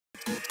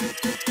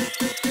It's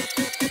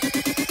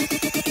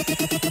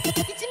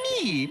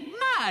me,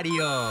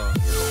 Mario!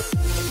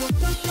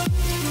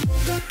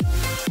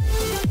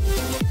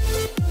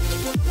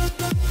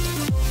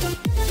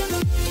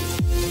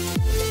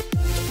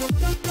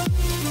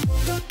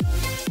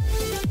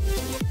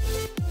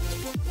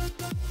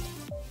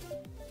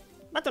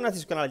 Bentornati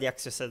sul canale di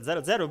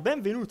Access00,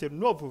 benvenuti a un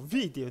nuovo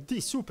video di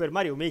Super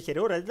Mario Maker.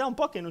 Ora da un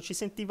po' che non ci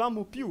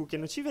sentivamo più, che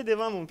non ci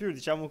vedevamo più,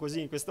 diciamo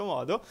così, in questo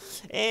modo,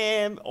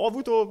 e ho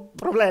avuto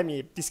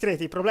problemi,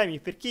 discreti problemi.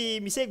 Per chi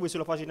mi segue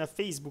sulla pagina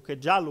Facebook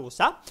già lo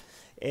sa,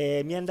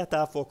 mi è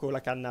andata a fuoco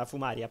la canna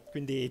fumaria,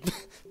 quindi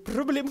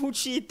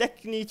problemucci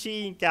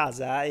tecnici in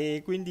casa,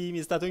 e quindi mi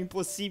è stato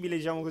impossibile,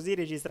 diciamo così,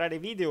 registrare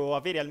video o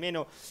avere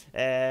almeno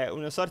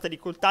una sorta di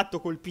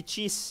contatto col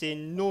PC, se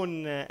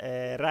non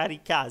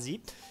rari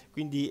casi.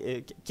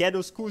 Quindi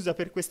chiedo scusa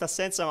per questa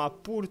assenza, ma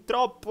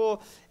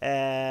purtroppo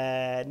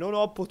non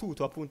ho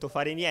potuto appunto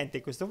fare niente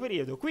in questo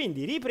periodo.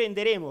 Quindi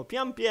riprenderemo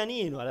pian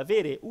pianino ad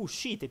avere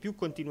uscite più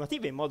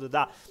continuative, in modo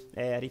da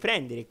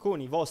riprendere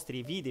con i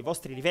vostri video, i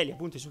vostri livelli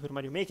appunto di Super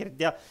Mario Maker,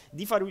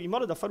 in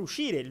modo da far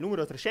uscire il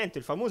numero 300,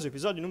 il famoso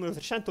episodio numero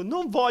 300.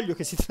 Non voglio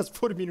che si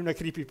trasformi in una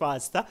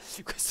creepypasta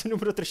questo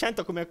numero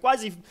 300, come è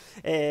quasi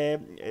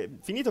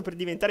finito per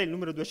diventare il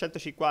numero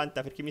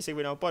 250, per chi mi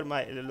segue da un po'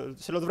 ormai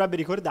se lo dovrebbe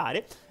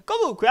ricordare.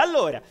 Comunque,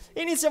 allora,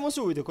 iniziamo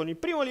subito con il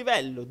primo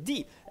livello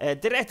di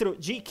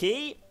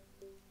TheRetroGK,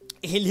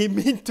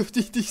 Elemento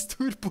di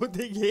disturbo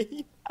dei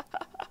game.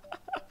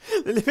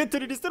 L'elemento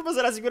di disturbo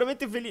sarà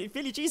sicuramente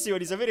felicissimo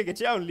di sapere che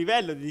c'è un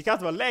livello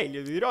dedicato a lei.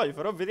 Glielo dirò, gli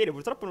farò vedere.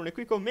 Purtroppo non è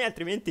qui con me,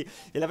 altrimenti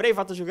gliel'avrei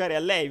fatto giocare a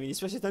lei. Mi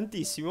dispiace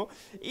tantissimo.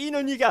 In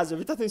ogni caso,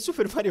 abitato in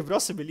Super Mario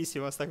Bros. È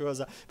bellissima sta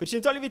cosa.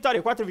 Percentuale di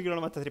vittoria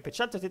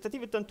 4,93%,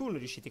 tentativi 81,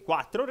 riusciti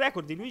 4.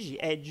 Record di Luigi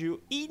è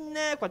giù in...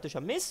 quanto ci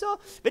ha messo?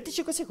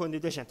 25 secondi e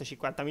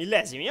 250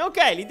 millesimi. Ok,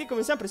 l'id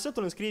come sempre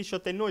sotto lo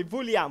screenshot, e noi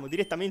voliamo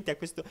direttamente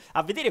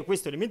a vedere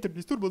questo elemento di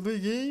disturbo dei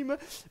game.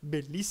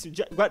 Bellissimo.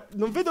 Già, guarda,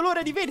 non vedo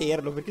l'ora di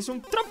vederlo, perché sono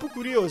troppo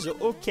curioso.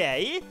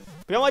 Ok,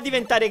 proviamo a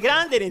diventare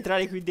grande ed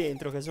entrare qui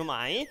dentro,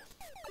 casomai.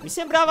 Mi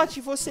sembrava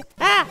ci fosse...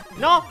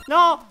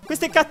 no,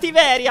 questa è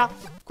cattiveria.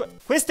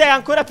 Questa è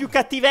ancora più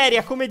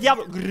cattiveria, come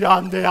diavolo.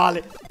 Grande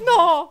Ale.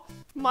 No,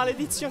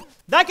 maledizione.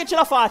 Dai che ce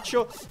la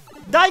faccio.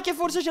 Dai che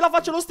forse ce la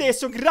faccio lo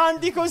stesso.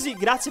 Grandi così.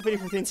 Grazie per i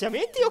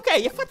potenziamenti. Ok,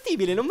 è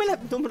fattibile, non me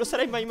lo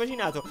sarei mai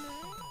immaginato.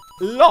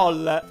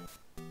 LOL.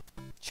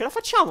 Ce la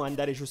facciamo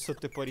andare giù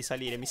sotto e poi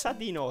risalire? Mi sa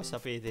di no,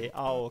 sapete,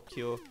 a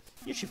occhio.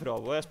 Io ci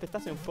provo,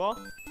 aspettate un po'.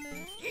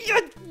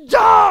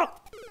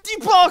 Già!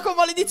 Di poco,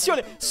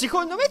 maledizione!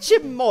 Secondo me c'è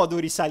modo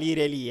di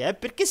risalire lì,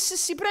 perché se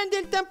si prende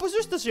il tempo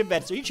giusto c'è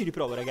verso. Io ci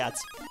riprovo,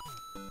 ragazzi.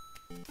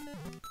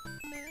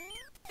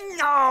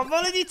 No,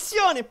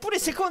 maledizione! Pure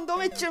secondo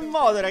me c'è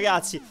modo,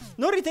 ragazzi.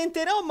 Non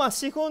ritenterò, ma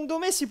secondo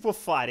me si può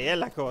fare, è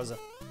la cosa.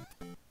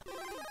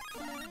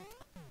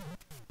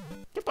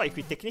 Che poi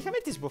qui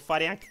tecnicamente si può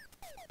fare anche...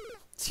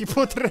 Si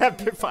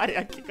potrebbe fare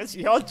anche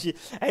così. Oggi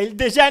è il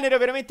degenero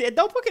veramente. È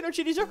da un po' che non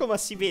ci rigioco, ma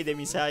si vede,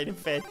 mi sa, in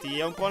effetti.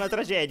 È un po' una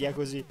tragedia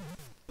così.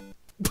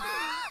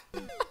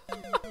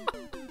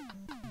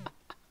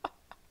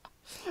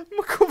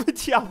 Ma come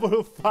diavolo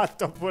ho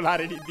fatto a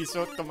volare lì di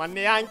sotto? Ma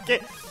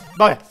neanche...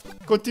 Vabbè,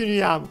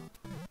 continuiamo.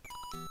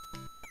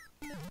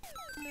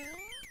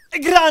 E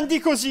grandi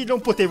così.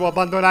 Non potevo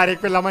abbandonare in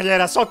quella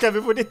maniera. So che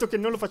avevo detto che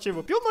non lo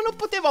facevo più, ma non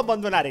potevo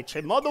abbandonare.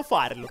 C'è modo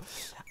farlo.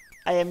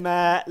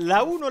 La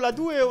 1, la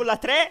 2 o la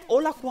 3 o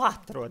la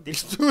 4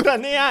 addirittura,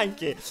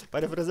 neanche.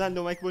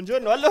 Parafrasando Mike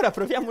Buongiorno. Allora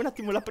proviamo un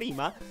attimo la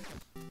prima.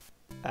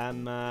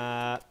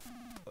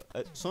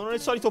 Sono nel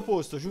solito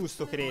posto,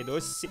 giusto, credo.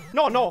 Sì.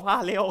 No,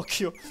 Ale,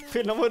 occhio,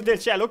 per l'amor del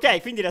cielo.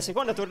 Ok, quindi la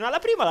seconda torna alla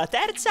prima. La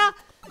terza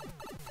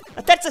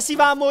si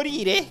va a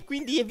morire,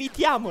 quindi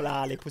evitiamola,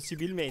 Ale,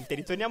 possibilmente.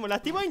 Ritorniamo un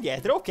attimo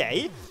indietro.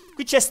 Ok,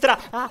 qui c'è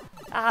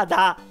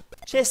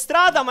c'è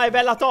strada, ma è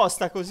bella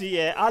tosta così,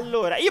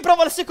 Allora, io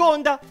provo la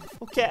seconda.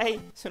 Ok,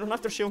 se non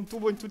altro c'è un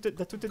tubo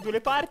da tutte e due le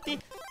parti.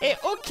 E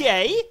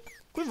ok,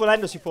 qui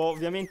volendo si può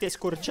ovviamente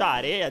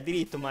scorciare a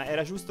diritto, ma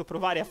era giusto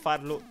provare a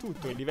farlo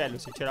tutto il livello.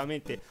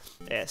 Sinceramente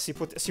si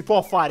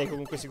può fare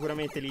comunque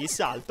sicuramente lì il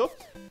salto.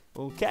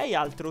 Ok,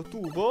 altro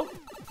tubo.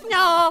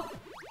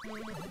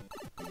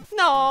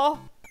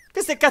 No,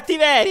 questa è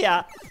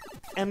cattiveria.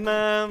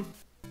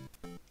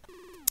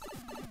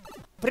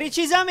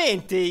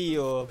 Precisamente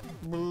io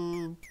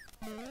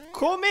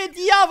come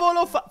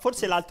diavolo fa...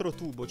 Forse l'altro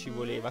tubo ci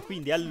voleva.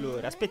 Quindi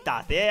allora,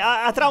 aspettate,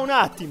 tra un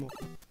attimo.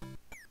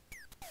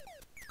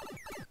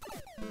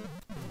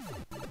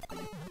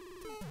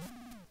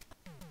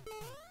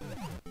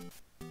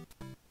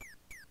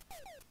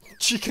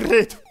 Ci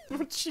credo.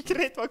 Non ci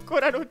credo,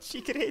 ancora non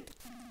ci credo.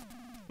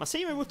 Ma se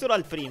io mi butto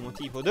dal primo,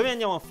 tipo, dove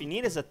andiamo a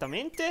finire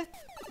esattamente?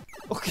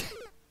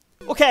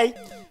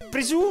 Ok,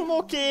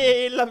 presumo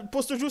che il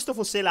posto giusto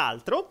fosse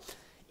l'altro.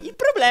 Il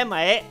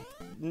problema è...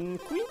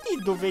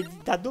 quindi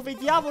da dove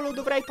diavolo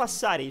dovrei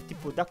passare?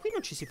 Tipo, da qui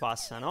non ci si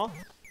passa, no?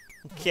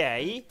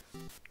 Ok.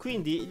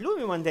 Quindi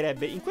lui mi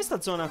manderebbe in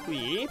questa zona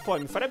qui.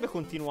 Poi mi farebbe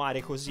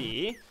continuare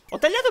così. Ho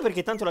tagliato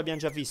perché tanto l'abbiamo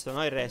già visto,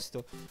 no? Il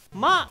resto.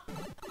 Ma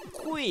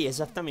qui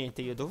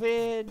esattamente io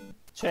dove...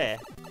 Cioè,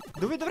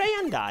 dove dovrei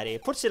andare?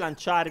 Forse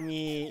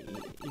lanciarmi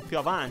in più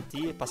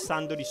avanti,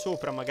 passando di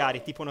sopra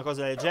magari, tipo una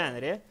cosa del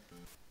genere?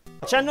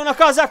 Facendo una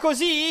cosa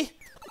così?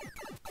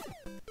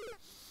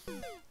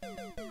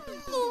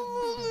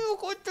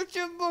 Quanto ci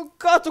è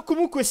mancato.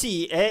 Comunque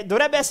sì,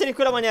 dovrebbe essere in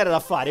quella maniera da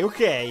fare,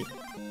 ok.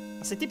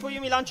 Se tipo io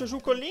mi lancio giù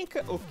col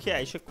link,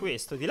 ok, c'è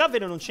questo. Di là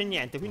vedo non c'è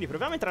niente, quindi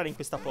proviamo a entrare in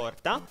questa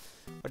porta.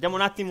 Guardiamo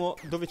un attimo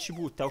dove ci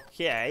butta,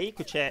 ok.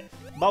 Qui c'è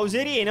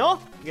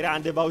Bowserino.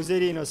 Grande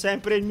Bowserino,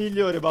 sempre il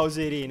migliore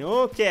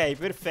Bowserino. Ok,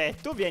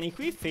 perfetto, vieni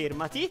qui,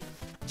 fermati.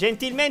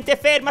 Gentilmente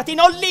fermati,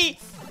 non lì!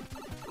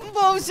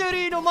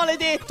 Bowserino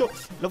maledetto.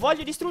 Lo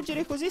voglio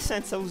distruggere così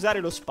senza usare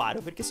lo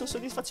sparo, perché sono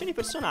soddisfazioni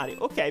personali.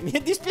 Ok, mi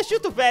è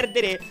dispiaciuto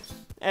perdere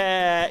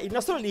il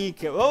nostro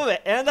Link.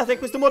 Vabbè, è andata in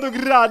questo modo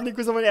grande, in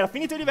questa maniera.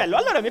 Finito il livello.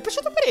 Allora, mi è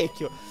piaciuto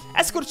parecchio.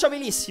 È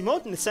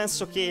scorciabilissimo, nel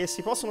senso che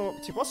si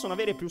possono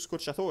avere più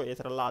scorciatoie,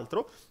 tra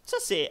l'altro. Non so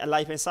se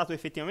l'hai pensato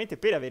effettivamente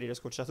per avere le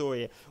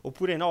scorciatoie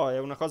oppure no, è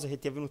una cosa che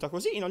ti è venuta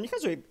così. In ogni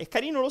caso è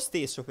carino lo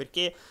stesso,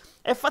 perché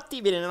è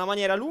fattibile nella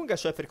maniera lunga,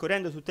 cioè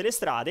percorrendo tutte le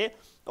strade,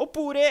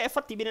 oppure è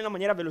fattibile nella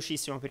maniera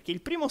velocissima, perché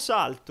il primo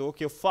salto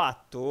che ho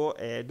fatto,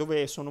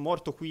 dove sono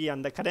morto qui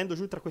cadendo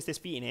giù tra queste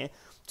spine,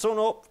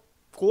 sono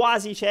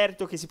quasi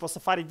certo che si possa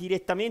fare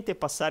direttamente e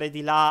passare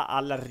di là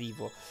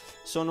all'arrivo.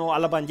 Sono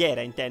alla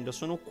bandiera, intendo.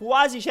 Sono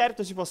quasi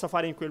certo si possa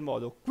fare in quel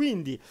modo.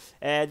 Quindi,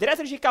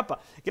 TheRetroGK,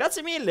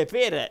 grazie mille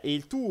per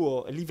il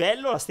tuo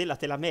livello. La stella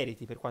te la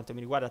meriti, per quanto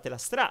mi riguarda te la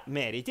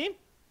strameriti.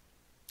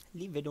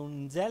 Lì vedo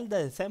un Zelda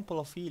The Temple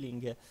of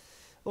Healing.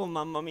 Oh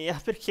mamma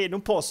mia, perché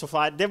non posso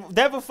fare?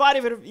 Devo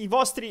fare per i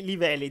vostri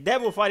livelli.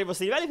 Devo fare i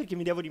vostri livelli perché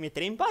mi devo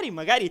rimettere in pari.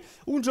 Magari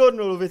un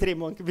giorno lo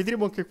vedremo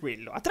anche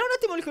quello. Tra un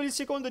attimo con il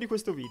secondo di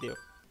questo video.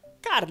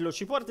 Carlo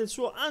ci porta il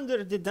suo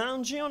Under the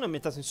Dungeon,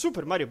 ambientato in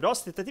Super Mario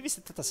Bros. Tentativi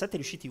 77,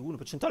 riusciti 1,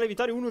 percentuale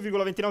vittoria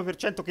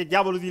 1,29%. Che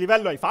diavolo di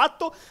livello hai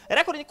fatto?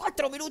 Record di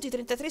 4 minuti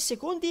 33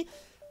 secondi.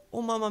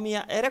 Oh mamma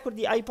mia, record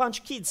di I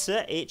Punch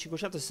Kids e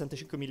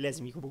 565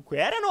 millesimi comunque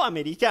erano,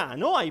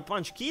 americano, I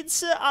Punch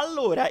Kids.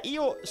 Allora,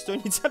 io sto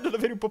iniziando ad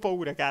avere un po'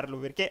 paura, Carlo,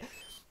 perché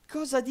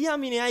cosa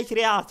diamine hai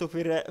creato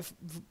per...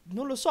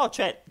 non lo so,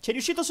 cioè, c'è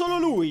riuscito solo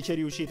lui, c'è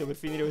riuscito per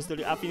finire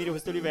a finire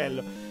questo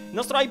livello. Il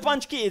nostro I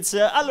Punch Kids.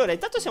 Allora,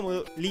 intanto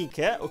siamo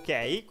Link,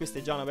 ok, questa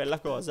è già una bella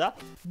cosa.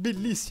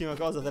 Bellissima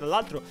cosa, tra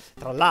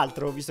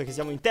l'altro, visto che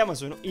siamo in tema,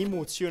 sono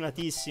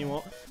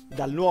emozionatissimo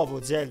dal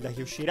nuovo Zelda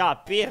che uscirà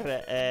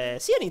per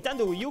sia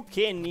Nintendo Wii U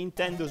che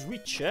Nintendo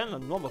Switch, la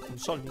nuova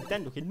console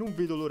Nintendo che non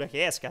vedo l'ora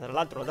che esca. Tra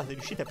l'altro la data di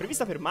uscita è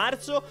prevista per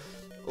marzo,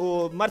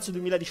 o marzo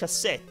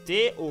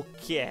 2017,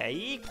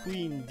 ok.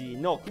 Quindi,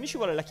 no, qui mi ci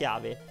vuole la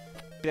chiave.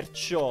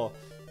 Perciò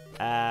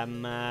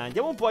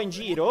andiamo un po' in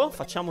giro,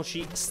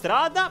 facciamoci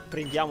strada,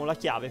 prendiamo la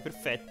chiave,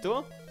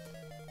 perfetto.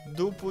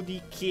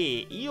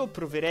 Dopodiché io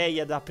proverei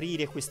ad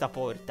aprire questa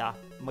porta.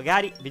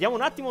 Magari, vediamo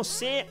un attimo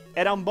se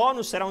era un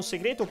bonus, era un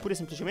segreto, oppure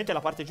semplicemente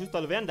la parte giusta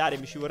dove andare.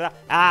 Mi ci vorrà...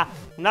 Ah,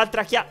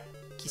 un'altra chiave.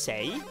 Chi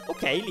sei?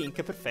 Ok,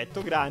 Link,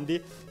 perfetto,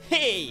 grandi.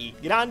 Ehi,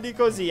 grandi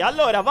così.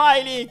 Allora,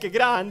 vai Link,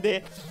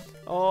 grande.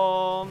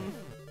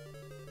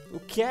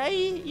 Ok,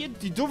 io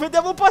di dove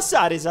devo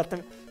passare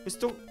esattamente?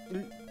 Questo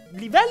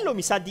livello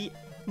mi sa di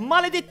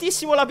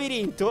maledettissimo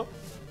labirinto.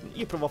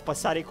 Io provo a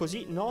passare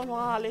così. No, no,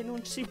 Ale,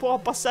 non si può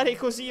passare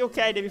così.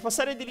 Ok, devi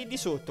passare di lì di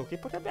sotto, che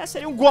potrebbe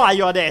essere un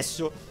guaio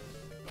adesso.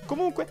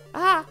 Comunque,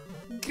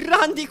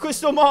 grandi in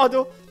questo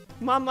modo.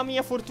 Mamma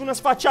mia, fortuna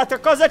sfacciata.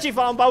 Cosa ci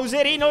fa un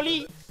Bowserino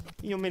lì?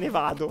 Io me ne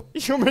vado.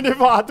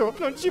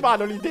 Non ci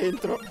vado lì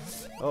dentro.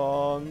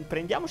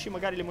 Prendiamoci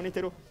magari le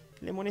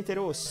monete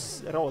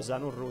rosa,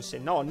 non rosse.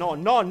 No, no,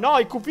 no, no,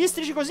 i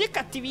cupistrici così è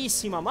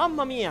cattivissima,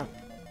 mamma mia.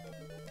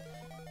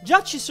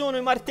 Già ci sono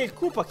i martel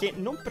cupa che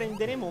non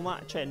prenderemo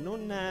mai, cioè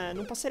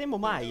non passeremo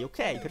mai,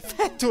 ok,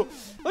 perfetto.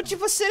 Non ci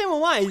passeremo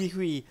mai di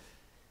qui.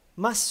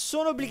 Ma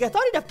sono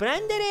obbligatori da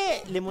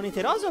prendere le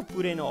monete rosa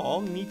oppure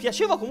no? Mi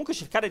piaceva comunque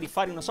cercare di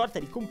fare una sorta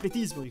di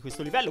completismo di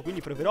questo livello,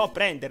 quindi proverò a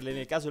prenderle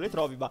nel caso le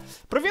trovi. Ma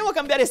proviamo a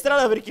cambiare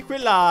strada perché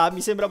quella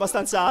mi sembra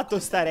abbastanza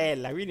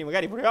tostarella, quindi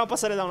magari proviamo a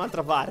passare da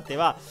un'altra parte,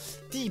 va.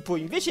 Tipo,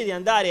 invece di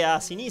andare a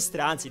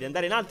sinistra, anzi di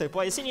andare in alto e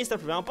poi a sinistra,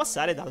 proviamo a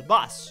passare dal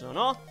basso,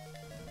 no?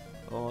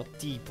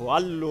 Tipo,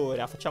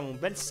 allora, facciamo un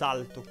bel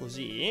salto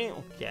così,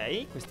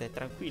 ok, questa è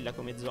tranquilla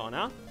come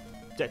zona.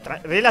 Cioè,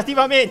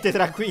 relativamente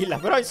tranquilla,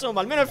 però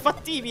insomma, almeno è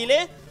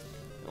fattibile.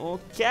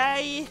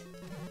 Ok.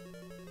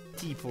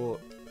 Tipo,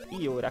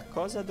 io ora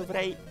cosa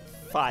dovrei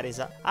fare?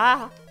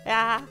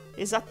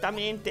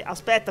 Esattamente.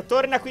 Aspetta,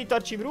 torna qui,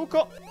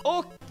 torcibruco.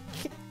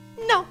 Ok.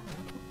 No.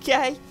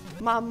 Ok.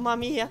 Mamma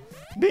mia.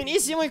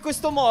 Benissimo in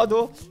questo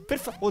modo.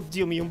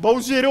 Oddio mio, un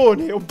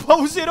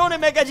Bowserone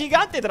mega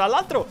gigante, tra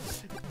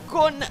l'altro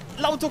con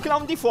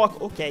l'autoclown di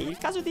fuoco. Ok, il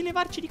caso di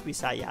levarci di qui,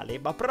 sai Ale,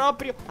 ma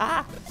proprio...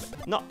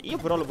 no, io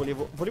però lo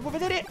volevo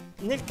vedere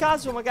nel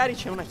caso magari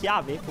c'è una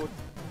chiave.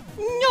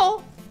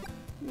 No.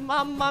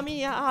 Mamma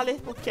mia, Ale.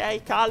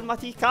 Ok,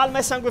 calmati. Calma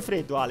e sangue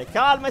freddo, Ale.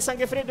 Calma e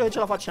sangue freddo che ce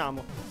la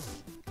facciamo.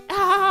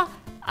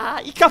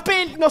 I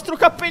capelli. Il nostro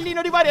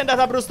cappellino di Mario è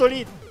andato a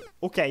brostolire.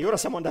 Ok, ora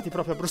siamo andati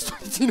proprio a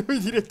brustoliti noi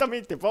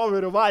direttamente.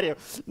 Povero Mario.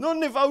 Non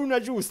ne fa una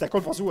giusta. È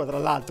colpa sua, tra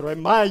l'altro. È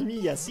mai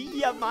mia.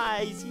 Sia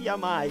mai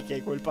che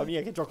è colpa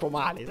mia che gioco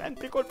male.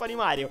 Sempre colpa di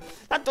Mario.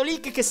 Tanto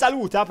Link che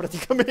saluta,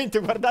 praticamente.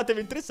 Guardate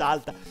mentre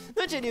salta.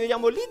 Noi ci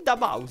rivediamo lì da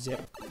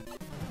Bowser.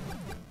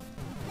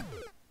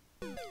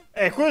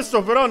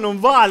 Questo però non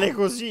vale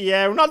così,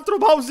 un altro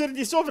Bowser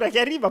di sopra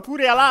che arriva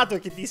pure alato e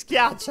che ti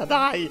schiaccia,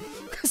 dai.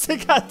 Queste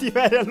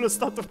cattiverie allo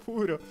stato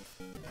puro.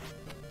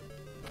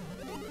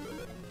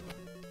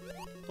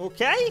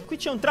 Ok, qui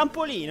c'è un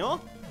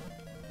trampolino.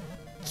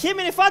 Che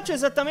me ne faccio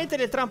esattamente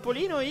del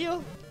trampolino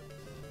io?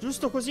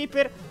 Giusto così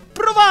per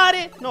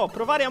provare. No,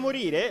 provare a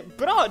morire.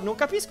 Però non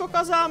capisco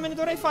cosa me ne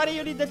dovrei fare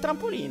io lì del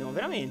trampolino.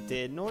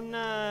 Veramente,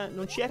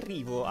 non ci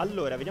arrivo.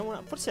 Allora, vediamo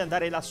forse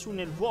andare lassù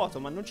nel vuoto,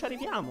 ma non ci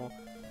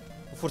arriviamo.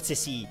 Forse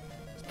sì.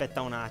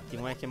 Aspetta un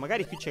attimo, che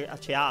magari qui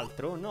c'è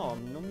altro. No,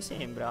 non mi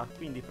sembra.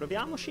 Quindi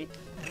proviamoci.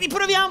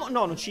 Riproviamo.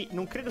 No,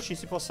 non credo ci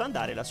si possa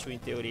andare lassù in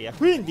teoria.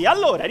 Quindi,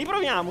 allora,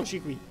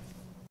 riproviamoci qui.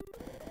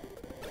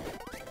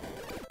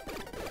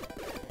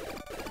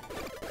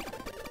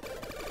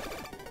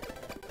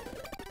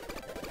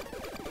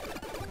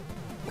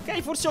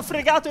 Ok, forse ho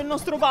fregato il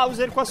nostro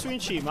Bowser qua su in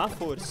cima.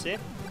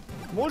 Forse.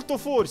 Molto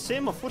forse,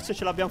 ma forse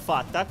ce l'abbiamo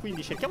fatta.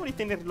 Quindi cerchiamo di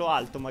tenerlo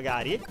alto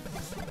magari.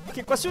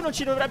 Che qua su non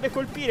ci dovrebbe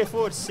colpire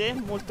forse.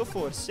 Molto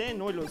forse.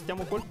 Noi lo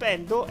stiamo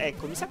colpendo.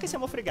 Ecco, mi sa che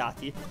siamo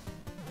fregati.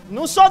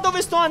 Non so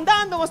dove sto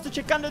andando, ma sto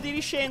cercando di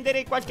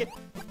riscendere qualche...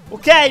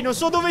 Ok, non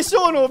so dove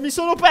sono. Mi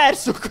sono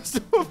perso in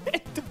questo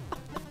momento.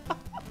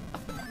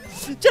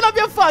 Ce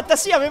l'abbiamo fatta,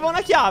 sì, aveva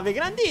una chiave.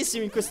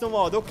 Grandissimo in questo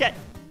modo, ok.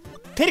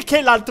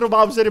 Perché l'altro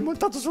Bowser è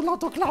montato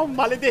sull'autoclown,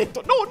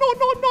 maledetto? No,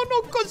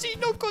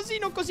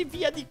 non così,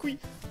 via di qui.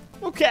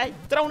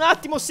 Ok, tra un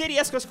attimo se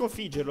riesco a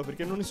sconfiggerlo,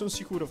 perché non ne sono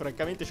sicuro,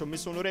 francamente ci ho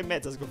messo un'ora e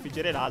mezza a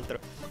sconfiggere l'altro.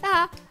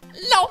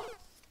 No!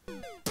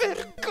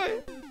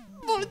 Perché?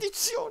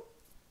 Maledizione!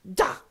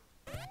 Da!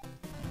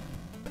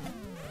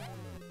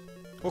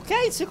 Ok,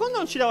 il secondo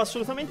non ci dava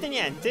assolutamente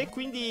niente,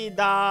 quindi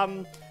da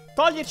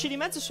toglierci di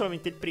mezzo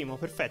solamente il primo,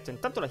 perfetto.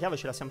 Intanto la chiave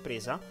ce la siamo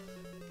presa.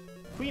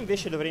 Qui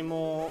invece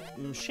dovremmo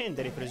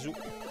scendere, presumo.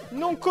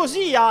 Non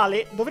così,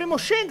 Ale! Dovremmo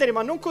scendere,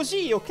 ma non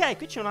così, ok?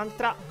 Qui c'è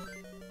un'altra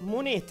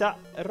moneta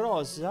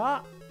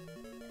rosa.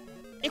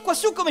 E qua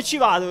su come ci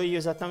vado io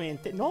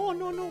esattamente? No,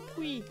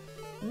 qui.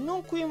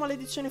 Non qui,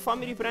 maledizione,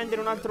 fammi riprendere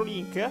un altro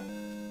link.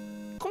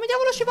 Come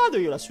diavolo ci vado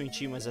io lassù in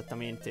cima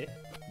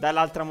esattamente?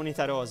 Dall'altra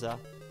moneta rosa.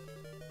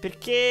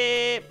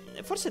 Perché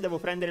forse devo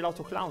prendere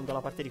l'autoclown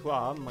dalla parte di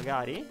qua,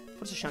 magari.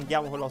 Forse ci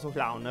andiamo con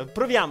l'autoclown.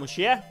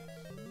 Proviamoci,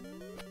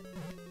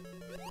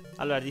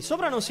 Allora, di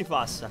sopra non si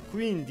passa,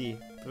 quindi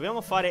proviamo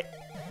a fare...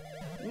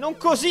 Non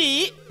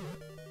così!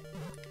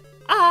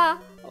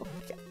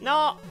 Ok.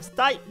 No,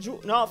 stai giù.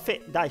 No,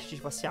 dai, ci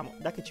passiamo.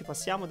 Dai che ci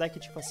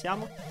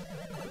passiamo.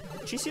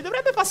 Ci si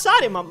dovrebbe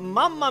passare, ma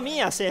mamma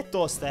mia se è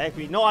tosta,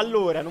 qui. No,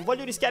 allora, non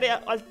voglio rischiare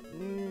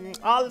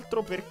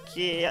altro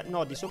perché...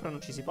 No, di sopra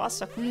non ci si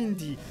passa,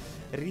 quindi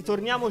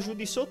ritorniamo giù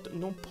di sotto.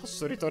 Non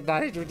posso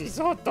ritornare giù di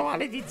sotto,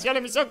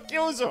 maledizione, mi sono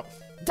chiuso.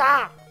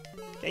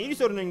 Io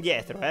ritorno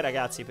indietro,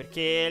 ragazzi,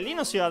 perché lì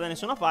non si va da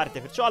nessuna parte.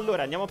 Perciò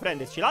allora andiamo a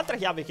prenderci l'altra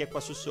chiave che è qua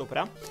su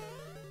sopra.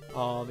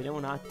 Vediamo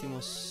un attimo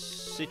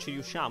se ci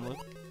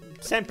riusciamo.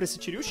 Sempre se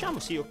ci riusciamo,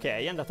 sì, ok,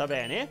 è andata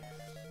bene.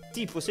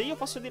 Tipo, se io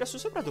posso dire su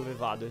sopra dove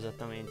vado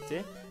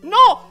esattamente.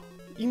 No!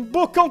 In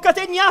bocca a un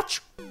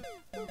catenaccio!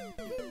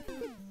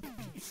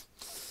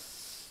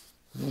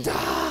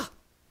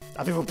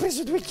 Avevo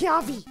preso 2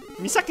 chiavi.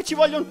 Mi sa che ci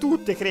vogliono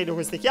tutte, credo,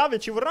 queste chiavi.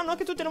 Ci vorranno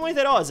anche tutte le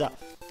monete rosa.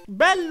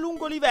 Bel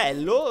lungo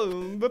livello,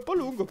 un bel po'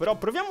 lungo, però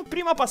proviamo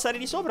prima a passare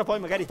di sopra. Poi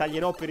magari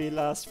taglierò per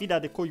la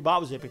sfida coi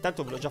Bowser, perché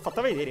tanto ve l'ho già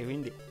fatta vedere,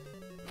 quindi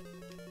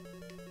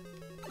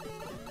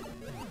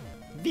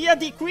via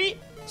di qui,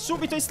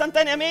 subito,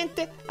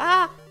 istantaneamente.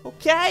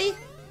 Ok.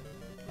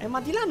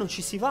 Ma di là non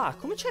ci si va.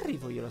 Come ci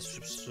arrivo io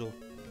lassù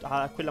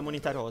a quella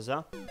moneta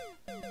rosa?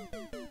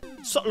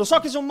 Lo so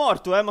che sono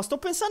morto, ma sto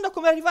pensando a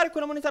come arrivare a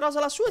quella moneta rosa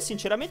lassù e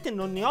sinceramente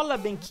non ne ho la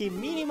benché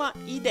minima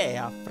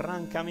idea.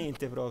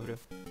 Francamente proprio.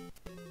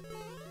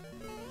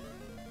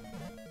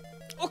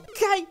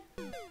 Ok.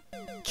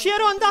 Ci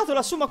ero andato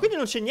lassù, ma quindi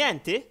non c'è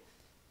niente?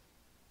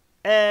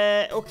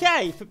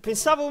 Ok,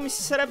 pensavo mi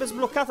si sarebbe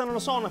sbloccata, non lo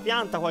so, una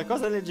pianta,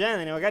 qualcosa del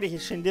genere, magari che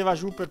scendeva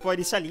giù per poi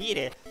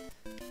risalire.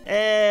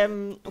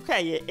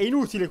 Ok, è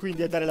inutile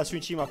quindi andare lassù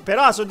in cima,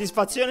 però la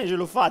soddisfazione ce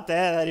l'ho fatta,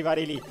 ad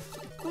arrivare lì.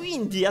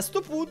 Quindi a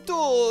sto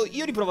punto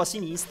io riprovo a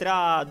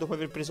sinistra dopo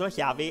aver preso la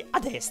chiave a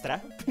destra.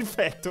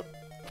 Perfetto.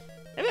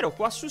 È vero,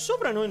 qua su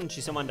sopra noi non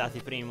ci siamo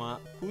andati prima.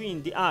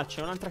 Quindi,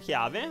 c'è un'altra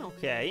chiave,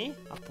 ok.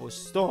 A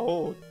posto,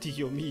 oh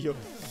Dio mio.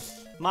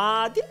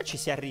 Ma di là ci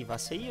si arriva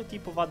se io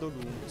tipo vado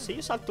lungo. Se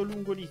io salto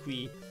lungo di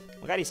qui,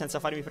 magari senza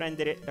farmi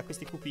prendere da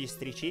questi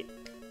cupistrici.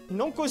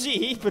 Non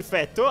così,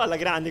 perfetto, alla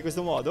grande in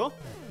questo modo.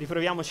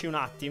 Riproviamoci un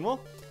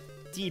attimo.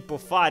 tipo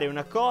fare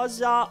una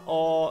cosa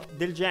o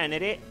del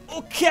genere.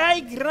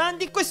 Ok,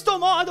 grandi in questo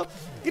modo.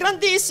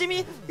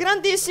 Grandissimi,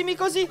 grandissimi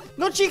così.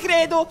 Non ci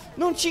credo,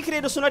 non ci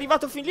credo. Sono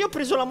arrivato fin lì, ho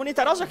preso la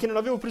moneta rosa che non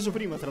avevo preso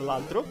prima, tra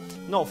l'altro.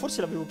 No,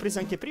 forse l'avevo presa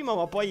anche prima,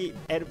 ma poi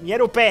mi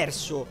ero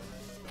perso.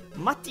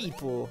 Ma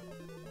tipo,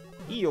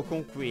 io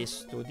con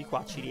questo di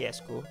qua ci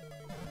riesco?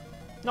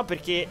 No,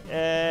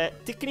 perché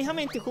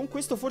tecnicamente con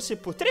questo forse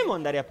potremmo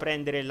andare a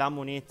prendere la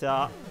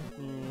moneta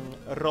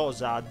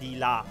rosa di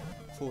là.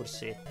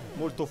 Forse,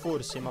 molto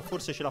forse, ma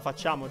forse ce la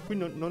facciamo. E qui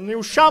non ne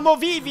usciamo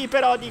vivi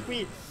però di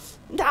qui.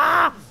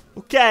 Ah!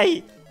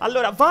 Ok,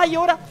 allora vai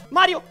ora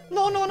Mario,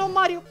 no no no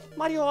Mario,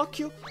 Mario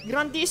occhio,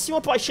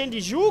 grandissimo, poi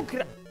scendi giù.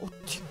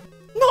 Oddio,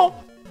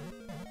 no!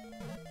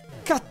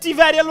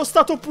 Cattiveria allo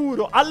stato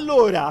puro.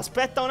 Allora,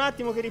 aspetta un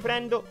attimo che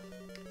riprendo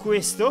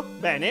questo,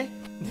 bene.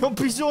 Ne ho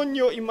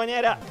bisogno in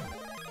maniera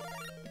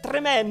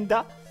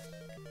tremenda.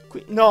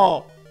 Qui,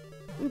 no,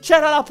 non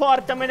c'era la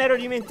porta, me ne ero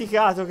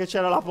dimenticato che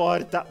c'era la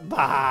porta.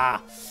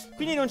 Bah,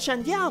 quindi non ci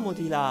andiamo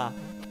di là.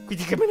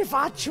 Quindi che me ne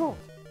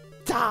faccio?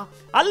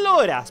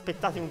 Allora,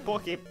 aspettate un po'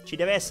 che ci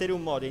deve essere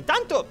un modo.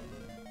 Intanto,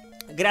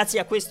 grazie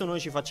a questo noi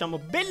ci facciamo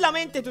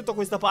bellamente tutta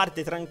questa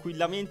parte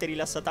tranquillamente,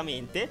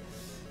 rilassatamente.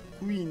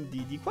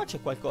 Quindi di qua c'è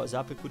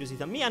qualcosa, per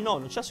curiosità mia? No,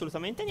 non c'è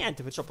assolutamente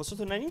niente, perciò posso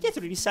tornare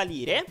indietro e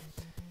risalire.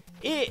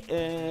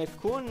 E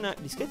con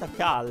discreta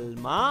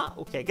calma.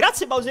 Ok,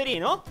 grazie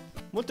Bowserino.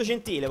 Molto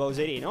gentile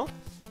Bowserino.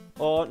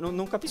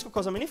 Non capisco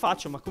cosa me ne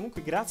faccio, ma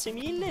comunque grazie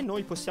mille.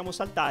 Noi possiamo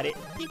saltare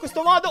in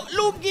questo modo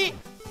lunghi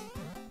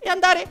e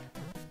andare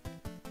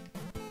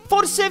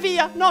forse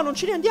via. No, non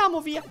ce ne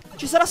andiamo via.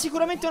 Ci sarà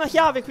sicuramente una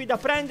chiave qui da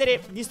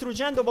prendere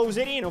distruggendo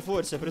Bowserino,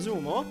 forse,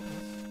 presumo.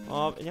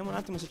 Vediamo un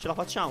attimo se ce la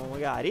facciamo,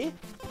 magari.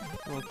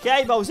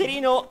 Ok,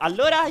 Bowserino,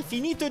 allora hai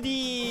finito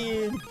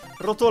di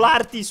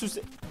rotolarti su...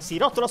 Si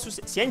rotola su...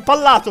 Si è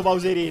impallato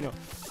Bowserino.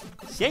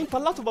 Si è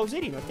impallato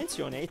Bowserino,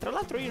 attenzione. E tra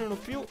l'altro io non ho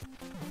più...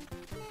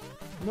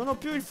 Non ho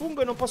più il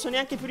fungo e non posso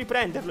neanche più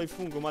riprenderlo il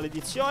fungo,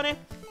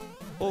 maledizione.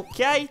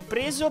 Ok,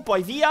 preso,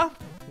 poi via.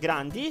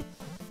 Grandi.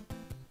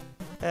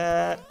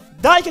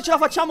 Dai che ce la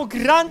facciamo,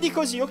 grandi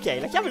così. Ok,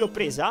 la chiave l'ho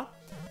presa.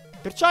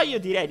 Perciò io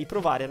direi di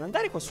provare ad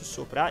andare qua su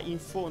sopra. In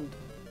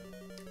fondo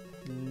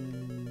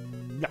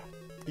no,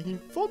 in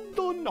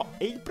fondo no.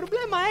 E il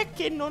problema è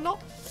che non ho...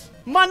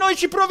 Ma noi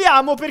ci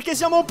proviamo perché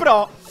siamo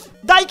pro.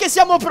 Dai che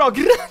siamo pro,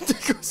 grande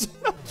così.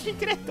 Non ci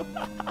credo.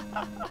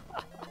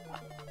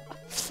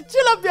 Ce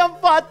l'abbiamo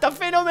fatta,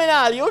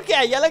 fenomenali. Ok,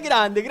 alla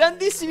grande,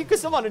 grandissimi in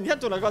questo modo.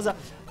 Intanto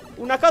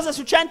una cosa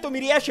su 100 mi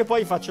riesce,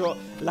 poi faccio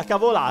la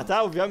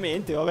cavolata,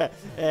 ovviamente,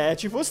 vabbè,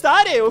 ci può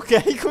stare,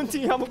 ok,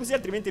 continuiamo così,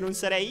 altrimenti non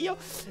sarei io.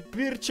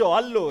 Perciò,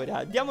 allora,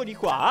 andiamo di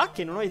qua,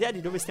 che non ho idea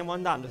di dove stiamo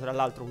andando, tra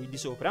l'altro, qui di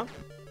sopra.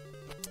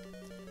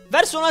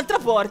 Verso un'altra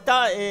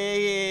porta,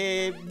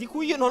 di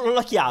cui io non ho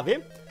la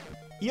chiave.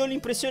 Io ho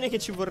l'impressione che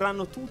ci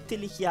vorranno tutte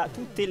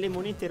le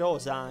monete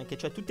rosa anche,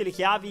 cioè tutte le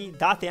chiavi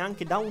date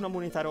anche da una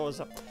moneta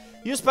rosa.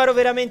 Io spero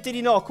veramente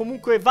di no.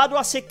 Comunque vado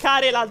a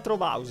seccare l'altro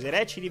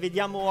Bowser, ci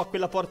rivediamo a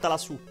quella porta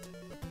lassù.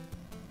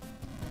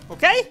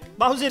 Ok?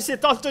 Bowser si è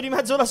tolto di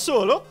mezzo da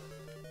solo.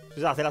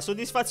 Scusate, la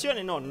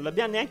soddisfazione no, non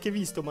l'abbiamo neanche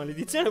visto,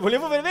 maledizione.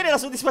 Volevo avere la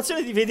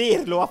soddisfazione di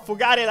vederlo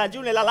affogare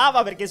laggiù nella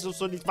lava, perché sono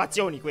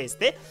soddisfazioni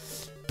queste.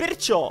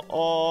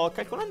 Perciò,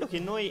 calcolando che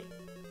noi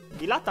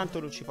di là tanto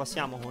non ci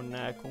passiamo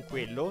con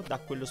quello, da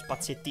quello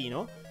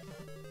spaziettino,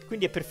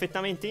 quindi è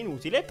perfettamente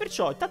inutile.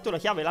 Perciò intanto la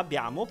chiave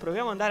l'abbiamo.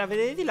 Proviamo ad andare a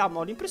vedere di là, ma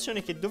ho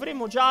l'impressione che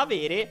dovremmo già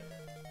avere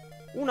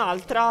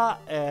un'altra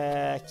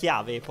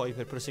chiave poi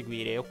per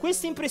proseguire. Ho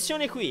questa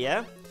impressione qui,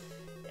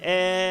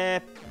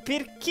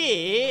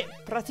 perché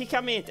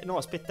praticamente... No,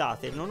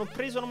 aspettate, non ho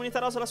preso la moneta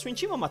rosa lassù in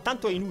cima, ma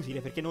tanto è inutile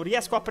perché non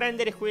riesco a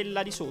prendere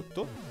quella di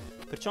sotto.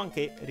 Perciò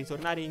anche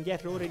ritornare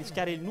indietro ora e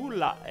rischiare il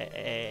nulla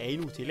è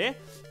inutile.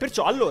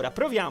 Perciò allora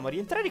proviamo a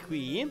rientrare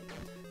qui.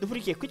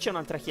 Dopodiché qui c'è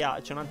un'altra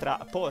chiave, c'è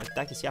un'altra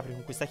porta che si apre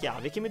con questa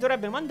chiave, che mi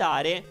dovrebbe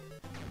mandare...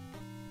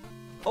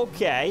 Ok,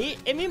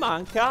 e mi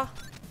manca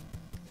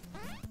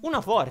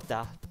una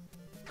porta.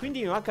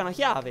 Quindi mi manca una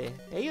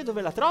chiave. E io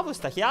dove la trovo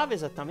sta chiave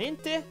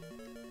esattamente?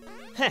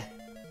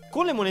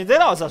 Con le monete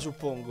rosa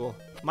suppongo.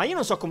 Ma io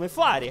non so come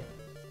fare.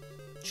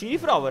 Ci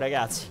riprovo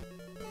ragazzi.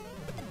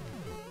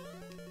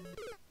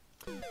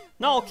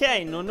 No, ok,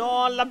 non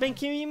ho la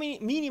benché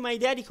minima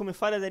idea di come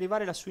fare ad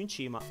arrivare lassù in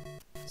cima.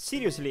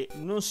 Seriously,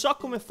 non so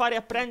come fare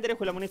a prendere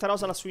quella moneta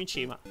rosa lassù in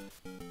cima.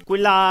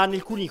 Quella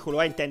nel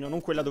cunicolo, intendo, non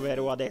quella dove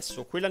ero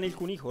adesso. Quella nel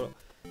cunicolo.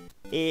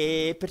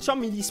 E perciò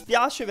mi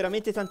dispiace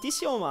veramente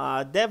tantissimo,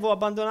 ma devo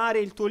abbandonare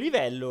il tuo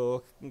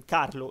livello,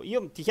 Carlo.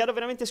 Io ti chiedo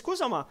veramente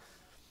scusa, ma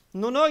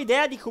non ho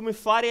idea di come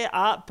fare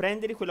a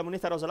prendere quella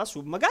moneta rosa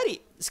lassù. Magari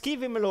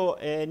scrivimelo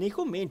nei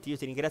commenti, io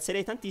ti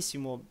ringrazierei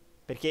tantissimo,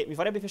 perché mi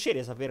farebbe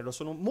piacere saperlo.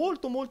 Sono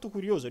molto molto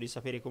curioso di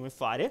sapere come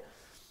fare.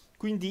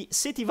 Quindi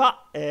se ti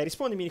va,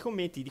 rispondimi nei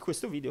commenti di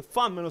questo video e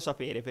fammelo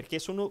sapere, perché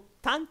sono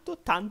tanto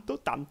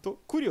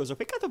curioso.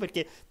 Peccato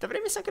perché ti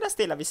avrei messo anche la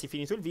stella avessi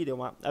finito il video,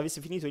 ma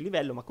avessi finito il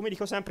livello. Ma come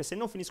dico sempre, se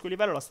non finisco il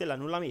livello la stella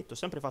non la metto,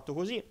 sempre fatto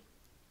così.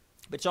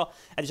 Perciò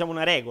è diciamo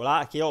una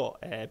regola che ho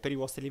per i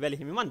vostri livelli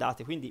che mi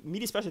mandate, quindi mi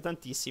dispiace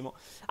tantissimo.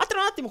 Attra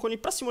un attimo con il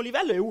prossimo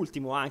livello e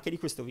ultimo anche di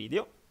questo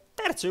video.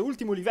 Terzo e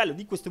ultimo livello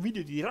di questo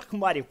video di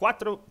Mario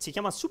 4 si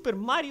chiama Super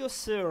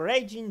Mario's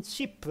Ragin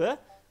Chip.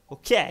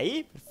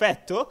 Ok,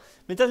 perfetto.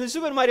 Metato di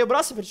Super Mario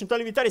Bros.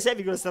 Percentuale vittoria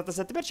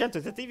 6,77%,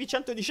 tentativi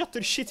 118,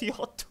 riusciti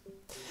 8.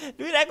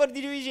 Lui record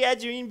di Luigi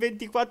Edge in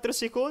 24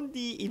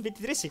 secondi, in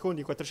 23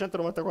 secondi,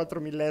 494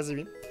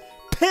 millesimi.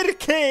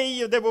 Perché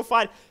io devo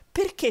fare?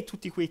 Perché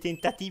tutti quei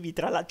tentativi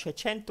tra l'altro, cioè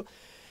 100...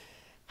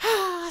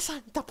 Ah,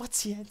 santa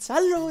pazienza.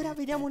 Allora,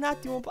 vediamo un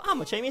attimo un po'. Ah,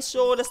 ma ci hai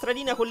messo la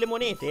stradina con le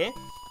monete?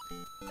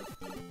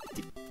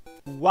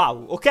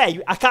 Wow,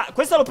 ok,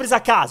 questa l'ho presa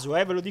a caso,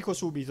 ve lo dico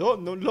subito.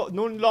 Non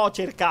l'ho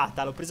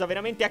cercata, l'ho presa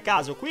veramente a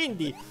caso.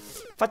 Quindi,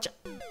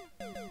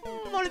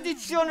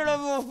 maledizione,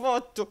 l'avevo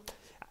fatto.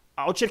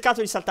 Ho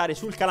cercato di saltare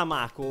sul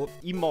calamaco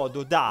in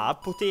modo da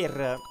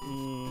poter...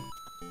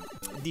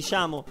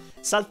 diciamo,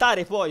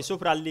 saltare poi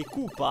sopra alle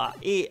Koopa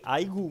e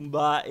ai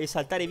Goomba e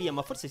saltare via,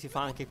 ma forse si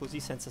fa anche così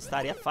senza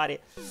stare a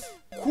fare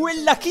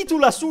quella Kitu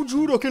lassù,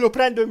 giuro che lo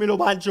prendo e me lo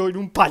mangio in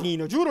un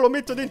panino, giuro lo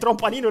metto dentro a un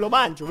panino e lo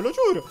mangio, ve lo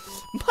giuro.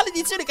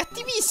 Maledizione,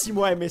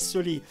 cattivissimo hai messo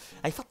lì.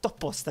 Hai fatto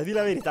apposta, di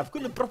la verità,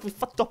 quello è proprio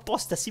fatto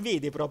apposta, si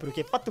vede proprio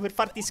che è fatto per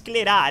farti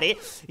sclerare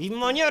in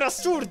maniera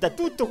assurda,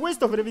 tutto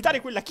questo per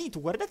evitare quella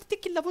Kitu. Guardate te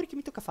che lavori che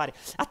mi tocca fare.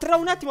 Ah, tra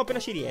un attimo appena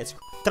ci riesco.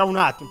 Tra un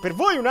attimo, per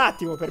voi un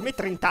attimo, per me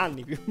 30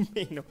 anni più o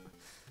meno.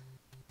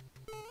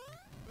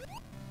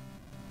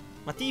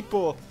 Ma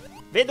tipo,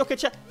 vedo che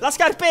c'è la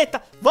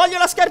scarpetta, voglio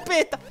la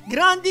scarpetta,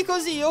 grandi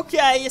così, ok,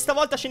 e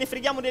stavolta ce ne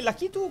freghiamo della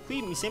Kitu.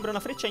 Qui mi sembra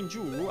una freccia in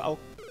giù.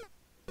 Oh.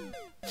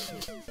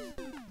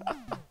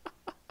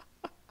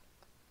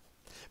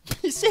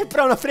 Mi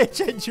sembra una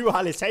freccia in giù,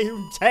 Ale, sei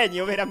un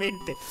genio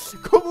veramente.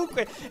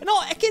 Comunque,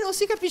 no, è che non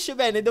si capisce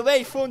bene dov'è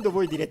il fondo.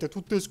 Voi direte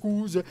tutte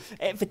scuse,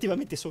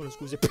 effettivamente sono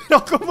scuse.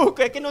 Però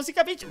comunque è che non si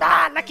capisce.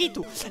 Ah, la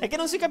Kitu! È che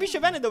non si capisce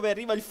bene dove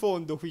arriva il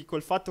fondo qui,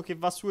 col fatto che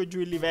va su e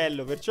giù il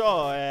livello.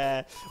 Perciò,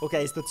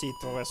 ok, sto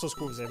zitto, adesso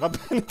scuse. Va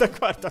bene,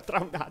 d'accordo, tra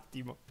un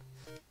attimo.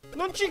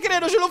 Non ci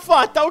credo, ce l'ho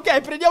fatta.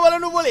 Ok, prendiamo la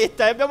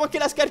nuvoletta. E abbiamo anche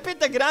la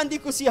scarpetta grandi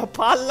così a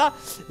palla.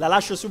 La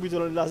lascio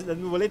subito la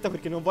nuvoletta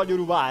perché non voglio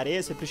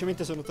rubare.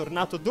 Semplicemente sono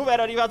tornato dove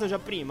ero arrivato già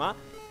prima.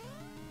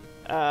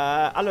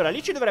 Allora,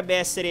 lì ci dovrebbe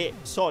essere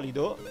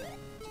solido.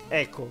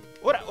 Ecco,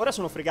 ora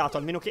sono fregato,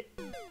 almeno che...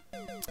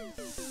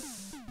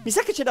 Mi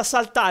sa che c'è da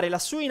saltare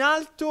lassù in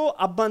alto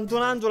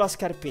abbandonando la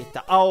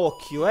scarpetta. A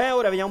occhio,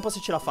 ora vediamo un po' se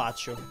ce la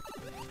faccio.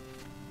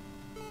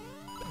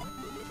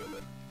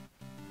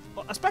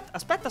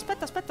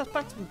 Aspetta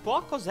un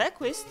po', cos'è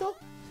questo?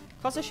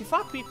 Cosa ci fa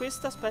qui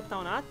questo? Aspetta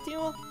un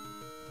attimo.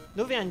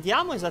 Dove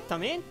andiamo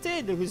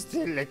esattamente? Le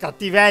stelle,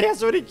 cattiveria,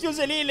 sono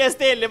rinchiuse lì le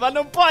stelle, ma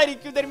non puoi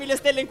rinchiudermi le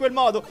stelle in quel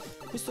modo.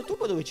 Questo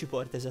tubo dove ci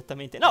porta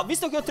esattamente? No,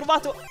 visto che ho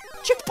trovato...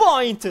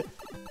 Checkpoint!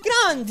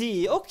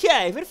 Grandi!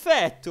 Ok,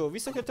 perfetto.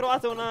 Visto che ho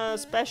trovato una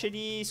specie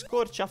di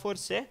scorcia,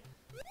 forse?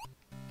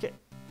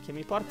 Che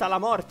mi porta alla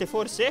morte,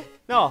 forse?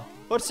 No,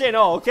 forse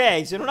no,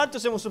 ok. Se non altro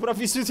siamo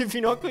sopravvissuti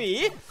fino a qui.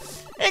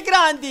 E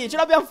grandi, ce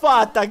l'abbiamo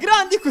fatta.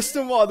 Grandi in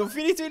questo modo,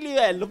 finito il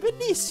livello.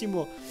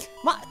 Bellissimo.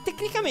 Ma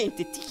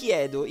tecnicamente ti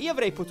chiedo, io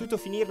avrei potuto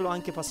finirlo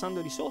anche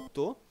passando di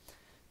sotto?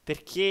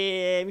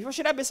 Perché mi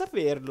piacerebbe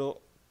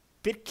saperlo.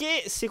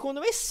 Perché secondo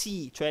me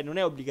sì, cioè non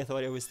è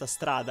obbligatoria questa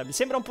strada. Mi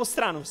sembra un po'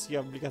 strano sia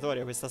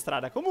obbligatoria questa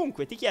strada.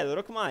 Comunque ti chiedo,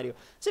 Rock Mario,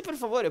 se per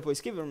favore puoi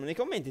scrivermi nei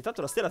commenti.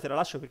 Tanto la stella te la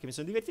lascio perché mi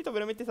sono divertito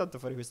veramente tanto a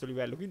fare questo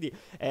livello. Quindi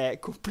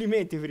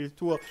complimenti per il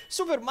tuo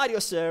Super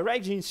Mario's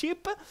Ragin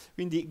Chip.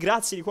 Quindi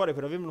grazie di cuore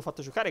per avermelo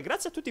fatto giocare.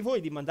 Grazie a tutti voi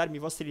di mandarmi i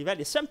vostri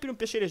livelli. È sempre un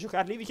piacere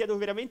giocarli. Vi chiedo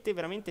veramente,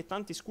 veramente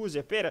tante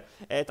scuse per...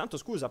 tanto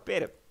scusa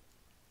per...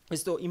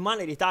 questo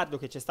immane ritardo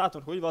che c'è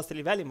stato con i vostri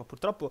livelli, ma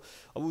purtroppo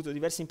ho avuto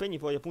diversi impegni,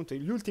 poi appunto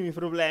gli ultimi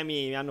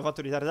problemi mi hanno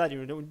fatto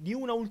ritardare di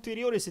una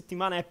ulteriore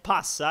settimana e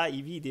passa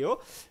i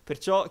video,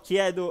 perciò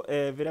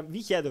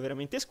vi chiedo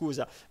veramente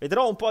scusa.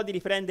 Vedrò un po' di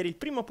riprendere il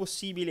prima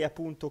possibile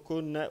appunto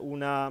con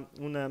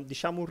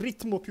diciamo un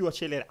ritmo più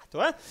accelerato.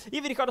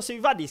 Io vi ricordo, se vi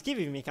va, di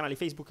iscrivervi ai miei canali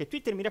Facebook e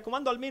Twitter, mi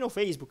raccomando almeno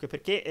Facebook,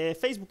 perché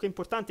Facebook è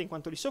importante in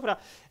quanto lì sopra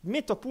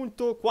metto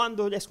appunto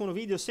quando escono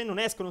video, se non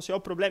escono, se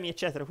ho problemi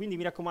eccetera, quindi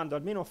mi raccomando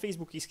almeno a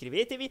Facebook iscrivetevi.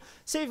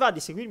 Se vi va di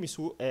seguirmi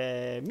su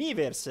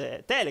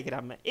Miiverse,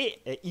 Telegram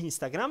e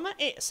Instagram,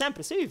 e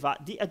sempre se vi va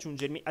di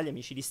aggiungermi agli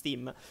amici di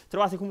Steam.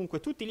 Trovate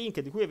comunque tutti i link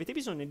di cui avete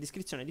bisogno in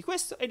descrizione di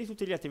questo e di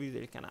tutti gli altri video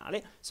del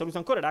canale. Saluto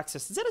ancora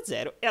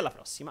Raxas00 e alla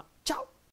prossima. Ciao!